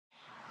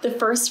The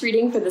first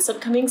reading for this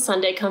upcoming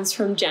Sunday comes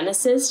from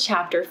Genesis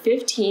chapter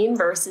 15,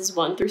 verses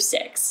 1 through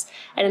 6.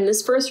 And in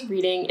this first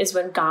reading is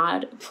when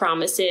God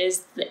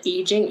promises the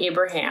aging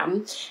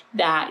Abraham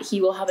that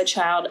he will have a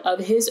child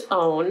of his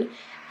own.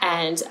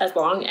 And as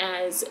long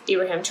as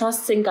Abraham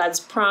trusts in God's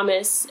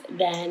promise,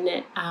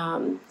 then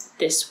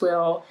this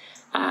will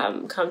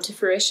come to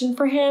fruition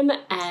for him.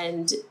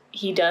 And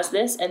he does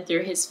this, and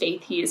through his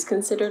faith, he is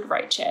considered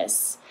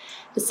righteous.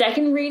 The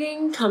second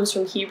reading comes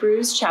from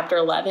Hebrews chapter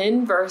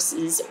 11,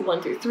 verses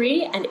 1 through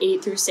 3 and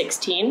 8 through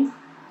 16.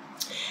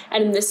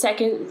 And in the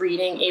second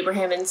reading,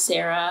 Abraham and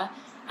Sarah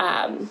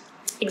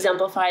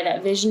exemplify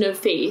that vision of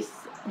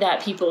faith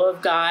that people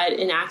of God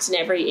enact in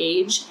every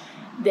age.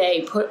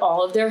 They put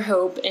all of their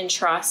hope and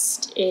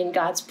trust in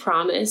God's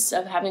promise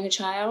of having a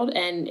child,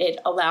 and it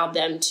allowed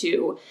them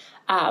to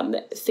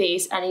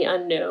face any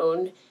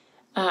unknown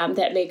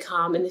that may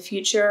come in the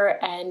future,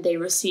 and they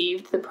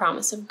received the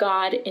promise of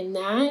God in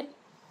that.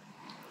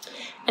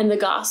 And the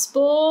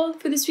gospel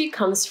for this week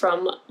comes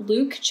from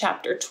Luke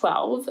chapter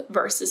 12,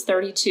 verses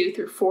 32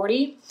 through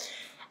 40.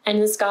 And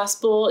in this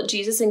gospel,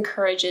 Jesus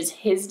encourages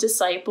his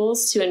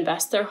disciples to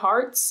invest their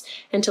hearts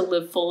and to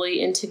live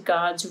fully into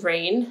God's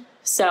reign.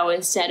 So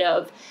instead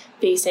of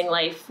facing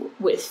life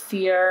with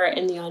fear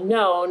and the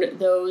unknown,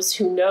 those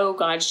who know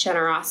God's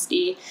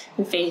generosity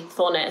and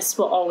faithfulness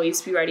will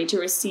always be ready to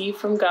receive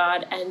from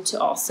God and to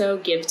also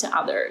give to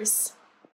others.